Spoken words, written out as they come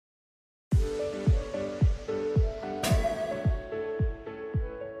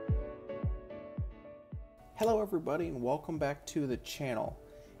Hello everybody and welcome back to the channel.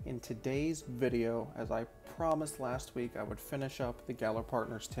 In today's video, as I promised last week, I would finish up the Galar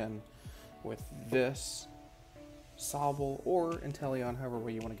Partners tin with this Sobble or Inteleon, however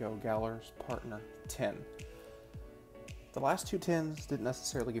way you want to go, Galar's Partner tin. The last two tins didn't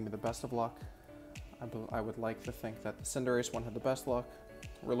necessarily give me the best of luck. I would like to think that the Cinderace one had the best luck.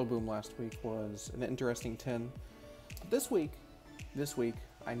 Rillaboom last week was an interesting tin. But this week,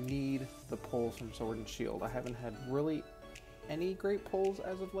 I need the pulls from Sword and Shield. I haven't had really any great pulls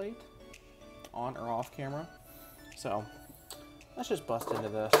as of late, on or off camera. So let's just bust into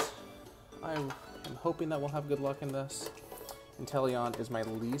this. I am hoping that we'll have good luck in this. Inteleon is my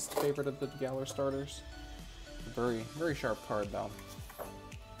least favorite of the Galar starters. Very, very sharp card though.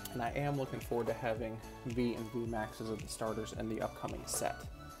 And I am looking forward to having V and V Maxes of the starters in the upcoming set.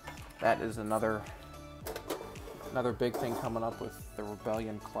 That is another big thing coming up with the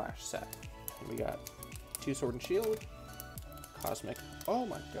Rebellion Clash set. And we got two Sword and Shield, Cosmic, oh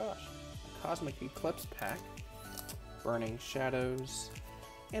my gosh, Cosmic Eclipse pack, Burning Shadows,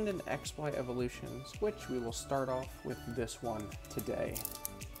 and an XY Evolutions, which we will start off with this one today.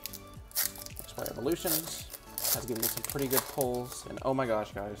 XY Evolutions has given me some pretty good pulls, and oh my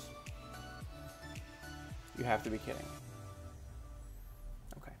gosh, guys, you have to be kidding.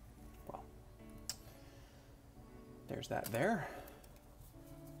 Okay, well, there's that there.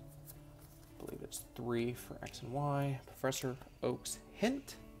 I believe it's 3 for X and Y. Professor Oak's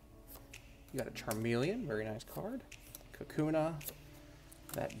Hint. You got a Charmeleon, very nice card. Kakuna,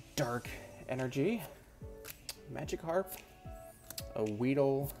 that dark energy. Magikarp, a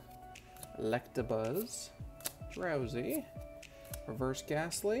Weedle, Electabuzz, Drowsy, Reverse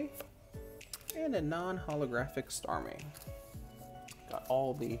Ghastly, and a non-holographic Starmie. Got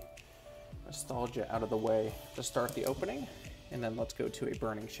all the nostalgia out of the way to start the opening, and then let's go to a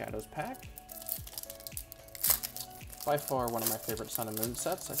Burning Shadows pack. By far one of my favorite Sun and Moon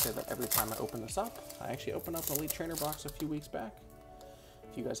sets. I say that every time I open this up. I actually opened up an Elite Trainer box a few weeks back.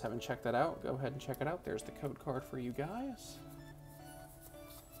 If you guys haven't checked that out, go ahead and check it out. There's the code card for you guys.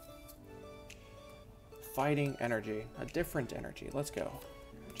 Fighting Energy, a different energy. Let's go.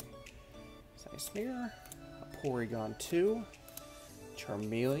 Sismere, a Porygon 2,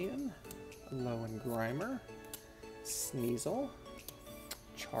 Charmeleon, a Lowen Grimer, Sneasel,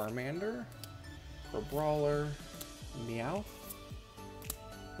 Charmander, Brawler, Meowth,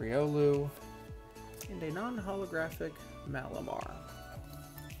 Riolu, and a non-holographic Malamar.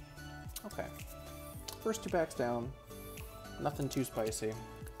 Okay, first two packs down, nothing too spicy.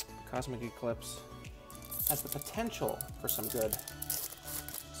 Cosmic Eclipse has the potential for some good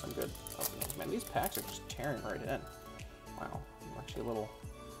openings. Man, these packs are just tearing right in. Wow, I'm actually a little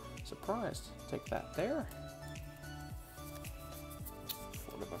surprised. Take that there.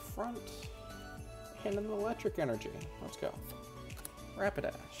 4 to the front. And an Electric Energy. Let's go.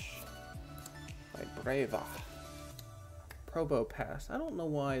 Rapidash. Vibrava. Probopass. I don't know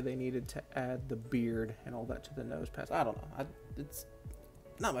why they needed to add the beard and all that to the nose pass. I don't know. It's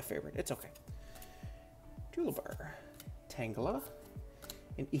not my favorite. It's okay. Julibur. Tangela.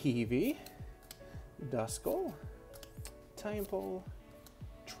 An Eevee. Duskull. Temple.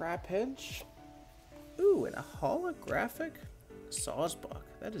 Trapinch. Ooh, and a holographic Sawsbuck.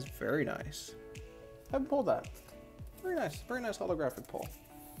 That is very nice. I haven't pulled that. Very nice holographic pull.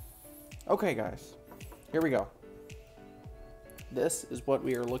 Okay, guys, here we go. This is what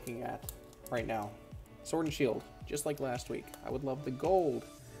we are looking at right now. Sword and Shield, just like last week. I would love the gold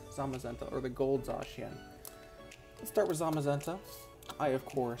Zamazenta or the gold Zacian. Let's start with Zamazenta. I, of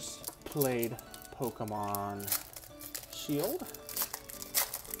course, played Pokemon Shield.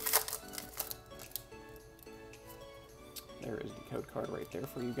 There is the code card right there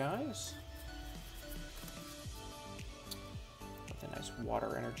for you guys. With a nice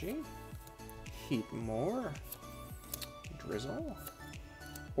Water Energy, Heatmore, Drizzle,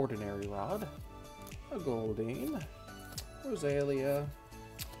 Ordinary Rod, a Goldeen, Rosalia,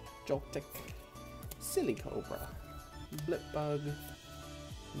 Joltik, Silicobra, Blipbug,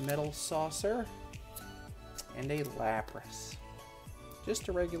 Metal Saucer, and a Lapras. Just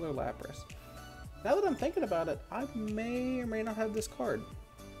a regular Lapras. Now that I'm thinking about it, I may or may not have this card.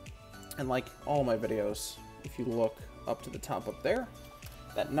 And like all my videos, if you look up to the top up there,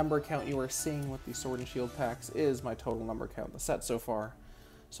 that number count you are seeing with the Sword and Shield packs is my total number count of the set so far.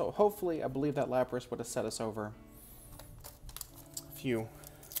 So hopefully, I believe that Lapras would have set us over a few,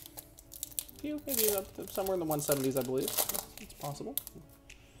 maybe up to somewhere in the 170s, I believe. It's possible.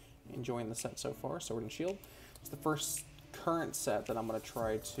 Enjoying the set so far, Sword and Shield. It's the first current set that I'm going to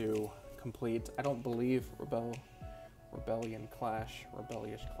try to complete. I don't believe Rebellion Clash,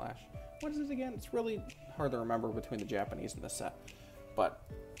 Rebellious Clash. What is it again? It's really hard to remember between the Japanese and the set. But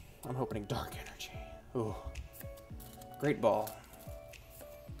I'm hoping Dark Energy. Ooh. Great Ball.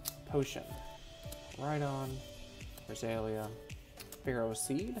 Potion. Rhydon. Rosalia. Pharaoh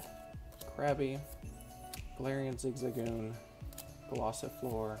Seed. Krabby. Galarian Zigzagoon.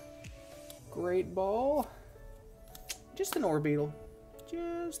 Glossiflor. Great Ball. Just an Orbeetle.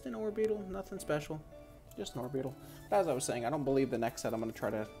 Just an Orbeetle. Nothing special. Just an Orbeetle. But as I was saying, I don't believe the next set I'm going to try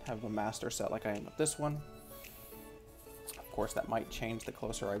to have a master set like I am with this one. Of course, that might change the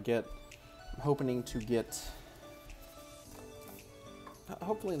closer I get. I'm hoping to get...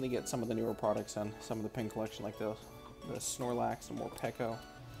 hopefully they get some of the newer products in. Some of the pin collection, like the Snorlax and more Peko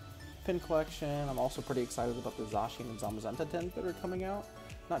pin collection. I'm also pretty excited about the Zacian and Zamazenta tins that are coming out.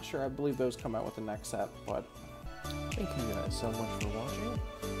 Not sure, I believe those come out with the next set, but... Thank you guys so much for watching.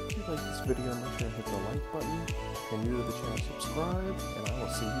 If you like this video, make sure to hit the like button. If you're new to the channel, subscribe, and I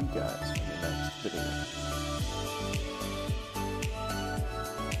will see you guys in the next video.